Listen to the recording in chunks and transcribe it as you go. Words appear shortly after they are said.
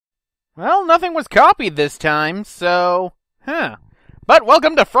Well, nothing was copied this time, so... But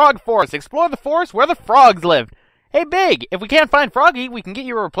welcome to Frog Forest. Explore the forest where the frogs live. Hey, Big, if we can't find Froggy, we can get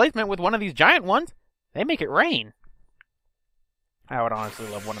you a replacement with one of these giant ones. They make it rain. I would honestly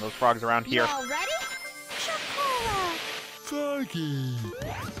love one of those frogs around here. Y'all ready? Chocola! Froggy!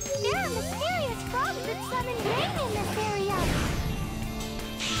 There are mysterious frogs that summon rain in this area.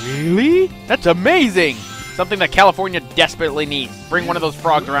 Really? That's amazing! Something that California desperately needs. Bring one of those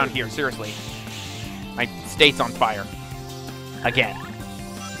frogs around here, seriously. My state's on fire. Again.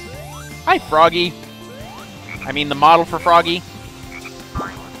 Hi, Froggy. I mean, the model for Froggy.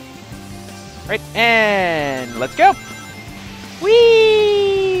 Right, and let's go.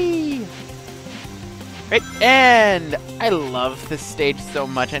 Whee! Right, and I love this stage so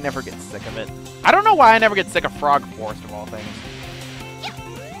much, I never get sick of it. I don't know why I never get sick of Frog Forest, of all things.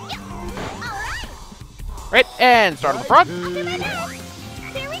 Right, and start on the frog.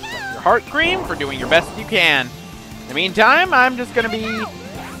 Your heart cream for doing your best you can. In the meantime, I'm just gonna be,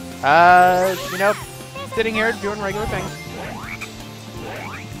 sitting here doing regular things.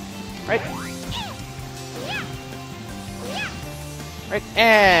 Right. Right,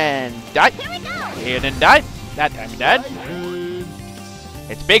 and die. He didn't die. That time he died.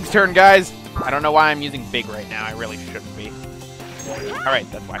 It's Big's turn, guys. I don't know why I'm using Big right now. I really shouldn't be.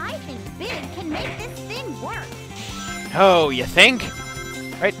 Alright, that's why. I think Big can make this thing work. Oh, you think?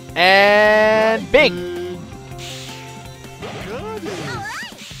 Right, and Big.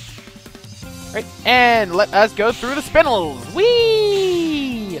 Right, and let us go through the spinels.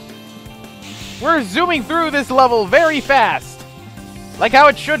 Whee! We're zooming through this level very fast. Like how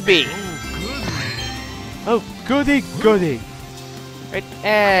it should be. Oh, goody, goody. Right,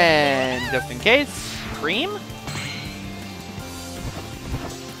 and just in case, cream.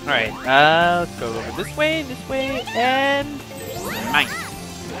 Alright, let's go over this way, and... Nice.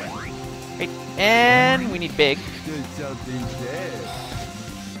 Right, and we need Big. There's something there.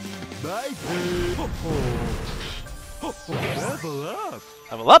 Bye. Level up.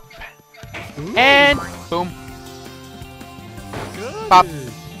 Level up. Ooh. And boom. Got Pop.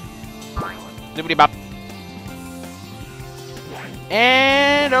 it. Zippity bop.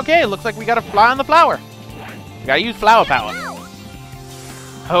 And okay, looks like we gotta fly on the flower. We gotta use flower power.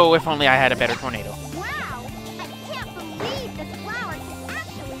 Oh, if only I had a better tornado. Wow! I can't believe this flower can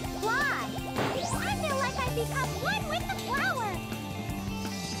actually fly. I feel like I've become one with the flower.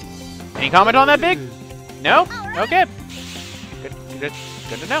 Any comment on that, Big? No? Alright. Okay. Good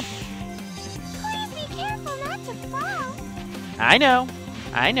to know. Please be careful not to fall. I know.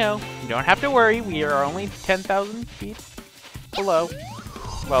 You don't have to worry. We are only 10,000 feet below.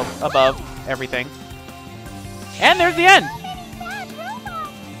 Well, above everything. And there's the end.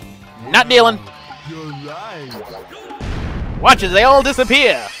 Not dealing. You're right. Watch as they all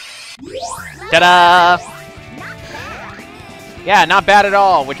disappear. Ta-da! Yeah, not bad at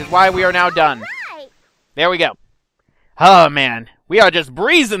all, which is why we are now done. Right. There we go. Oh, man. We are just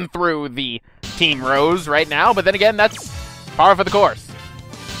breezing through the Team Rose right now, but then again, that's par for the course.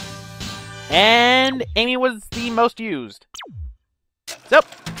 And Amy was the most used. So.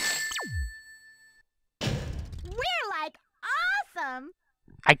 We're like awesome.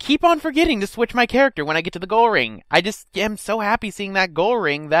 I keep on forgetting to switch my character when I get to the goal ring. I just am so happy seeing that goal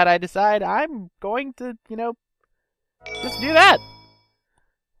ring that I decide I'm going to, just do that.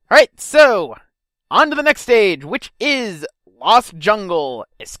 Alright, so, on to the next stage, which is Lost Jungle.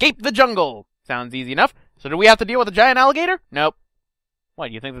 Escape the jungle. Sounds easy enough. So do we have to deal with a giant alligator? Nope. What,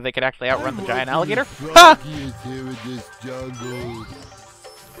 do you think that they could actually outrun the giant alligator? Ha! Froggy is here in this jungle.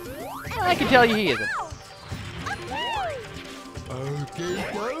 I can tell you he isn't. Okay,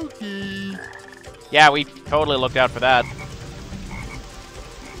 dokie. Yeah, we totally looked out for that.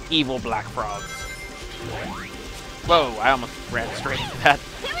 Evil black frogs. Whoa, I almost ran straight into that.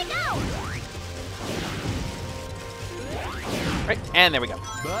 Here we go. Right, and there we go.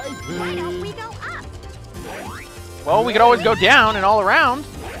 Bye. Why don't we go up? Well, we could always go down and all around.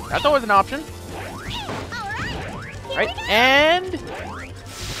 That's always an option. Alright. Right, and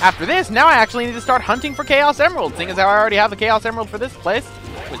after this, now I actually need to start hunting for Chaos Emeralds, seeing as how I already have the Chaos Emerald for this place.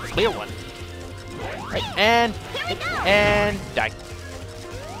 With the clear one. Right, and die.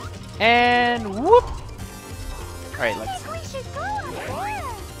 And whoop. Alright, let's. We should go up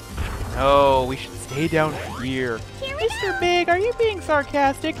forest. No, we should stay down here. Here we Mr. Big, are you being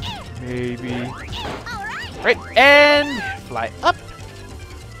sarcastic? Maybe. Alright. Right, and fly up.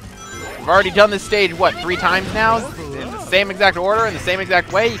 I've already done this stage, what, 3 times now? In the same exact order, in the same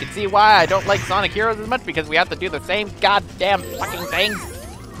exact way. You can see why I don't like Sonic Heroes as much, because we have to do the same goddamn fucking things.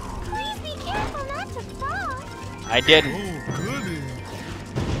 Please be careful not to fall. I didn't. Oh, goody.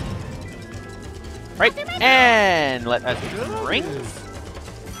 Right, and let us drink.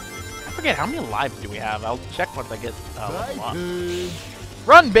 I forget, how many lives do we have? I'll check once I get level up.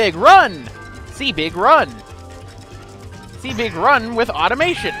 Run, Big, run! See, Big, run! See, Big, run with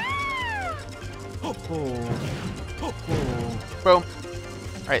automation. Boom.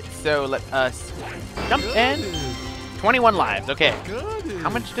 Alright, so let us jump in. 21 lives, okay.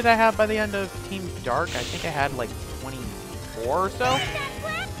 How much did I have by the end of Team Dark? I think I had like 24 or so.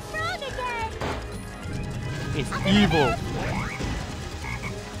 It's evil.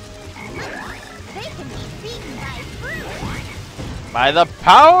 They can be beaten by fruit. By the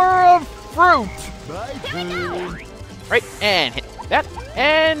power of fruit. Bye. Right, and hit that,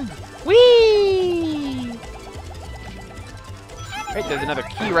 and whee! Right, there's another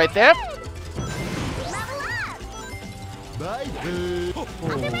key right there. Bye.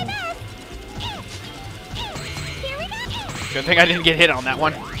 Good thing I didn't get hit on that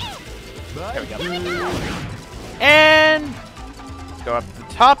one. There we go. And let's go up to the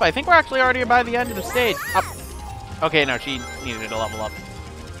top. I think we're actually already by the end of the stage. Up. Okay, no, she needed to level up.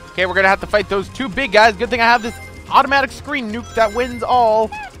 Okay, we're gonna have to fight those two big guys. Good thing I have this automatic screen nuke that wins all.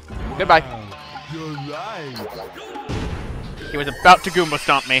 Goodbye. You're right. He was about to Goomba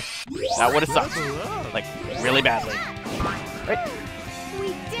stomp me. That would have sucked. Like, really badly. Right. We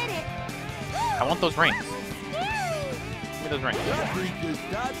did it. I want those rings. Give me those rings. Because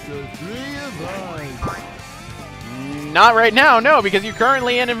that's the three of us. Not right now, no, because you're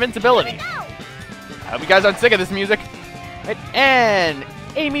currently in invincibility. I hope you guys aren't sick of this music. Right. And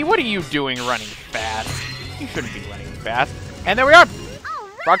Amy, what are you doing running fast? You shouldn't be running fast. And there we are.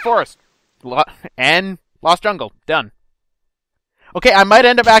 Frog Forest. And Lost Jungle. Done. Okay, I might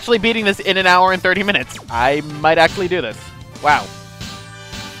end up actually beating this in an hour and 30 minutes. I might actually do this. Wow.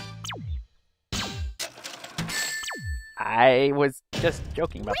 I was just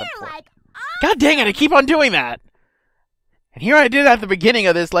joking about that before. God dang it, I keep on doing that. And here I did at the beginning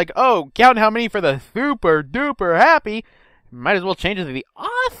of this, like, oh, count how many for the super duper happy. Might as well change it to the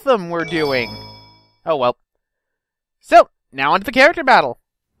awesome we're doing. Oh, well. So, now onto the character battle.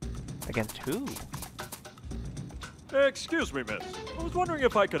 Against who? Excuse me, miss. I was wondering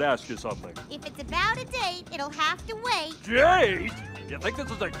if I could ask you something. If it's about a date, it'll have to wait. Jade! You think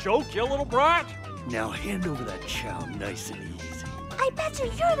this is a joke, you little brat? Now hand over that chow nice and easy. I bet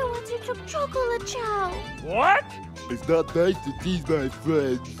you're the ones who took chocolate chow. What? It's not nice to tease my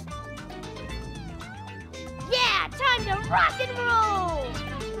friends. Yeah, time to rock and roll.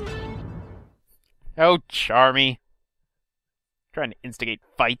 Oh, Charmy. Trying to instigate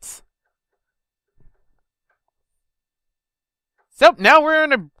fights. So, now we're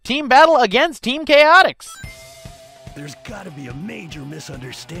in a team battle against Team Chaotix. There's gotta be a major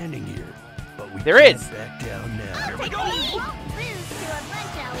misunderstanding here. But we There can't is. back down now. Here we go. Lose to a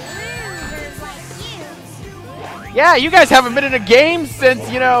bunch of losers like you. Yeah, you guys haven't been in a game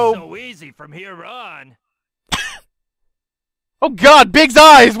since, you know... So easy from here on. Oh god, Big's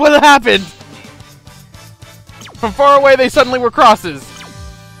eyes! What happened? From far away, they suddenly were crosses.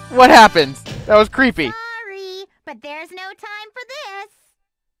 What happened? That was creepy. Sorry, but there's no time for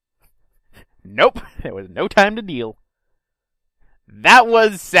this. Nope, there was no time to deal. That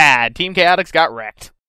was sad. Team Chaotix got wrecked.